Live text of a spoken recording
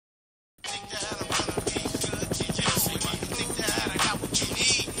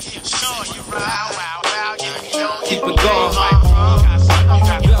going.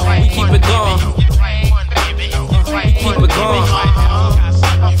 We keep it going. We keep it going.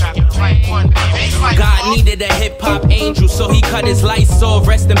 God needed a hip-hop angel, so he cut his lights off.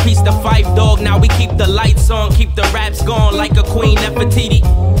 Rest in peace to Fife Dog. Now we keep the lights on, keep the raps going like a Queen Nefertiti.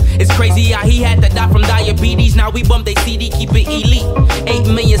 It's crazy how he had to die from diabetes. Now we bump they CD, keep it elite. 8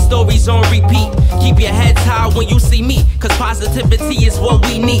 million stories on repeat. Keep your heads high when you see me, cause positivity is what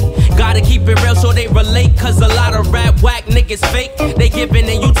we need. Gotta keep it real so they relate, cause a lot of rap whack niggas fake. They giving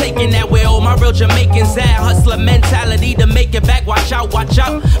and you taking that way. All my real Jamaicans at. Hustler mentality to make it back. Watch out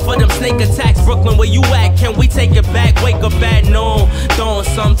for them snake attacks. Brooklyn, where you at? Can we take it back? Wake up at noon, throwing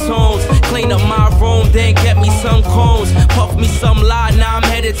some tunes. Clean up my room, then get me some cones. Puff me some lie, now I'm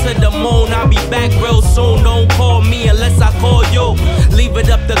headed to the moon. I'll be back real soon. Don't call me unless I call you. Leave it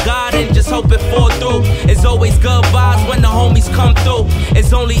up to God and just hope it fall through. It's always good vibes when the homies come through.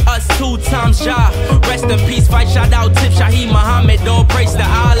 It's only us 2 times shy. Rest in peace, fight, shout out Tip Shaheed Muhammad. All praise to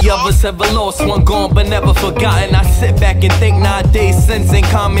Allah. The others ever lost, one gone but never forgotten. I sit back and think nowadays sins in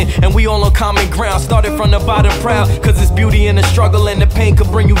common, and we all on common ground. Started from the bottom proud, cause it's beauty in the struggle, and the pain could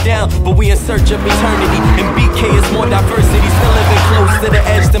bring you down. But we in search of eternity, and BK is more diversity. Still living close to the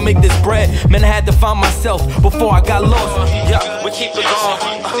edge to make this bread. Man, I had to find myself before I got lost. Yeah, we keep it going.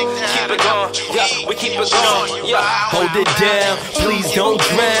 Keep it going. Yeah, we keep it going. Yeah. Hold it down, please don't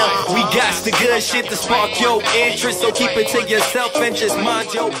drown. We got the good shit to spark your interest, so keep it to yourself and just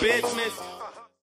mind your business.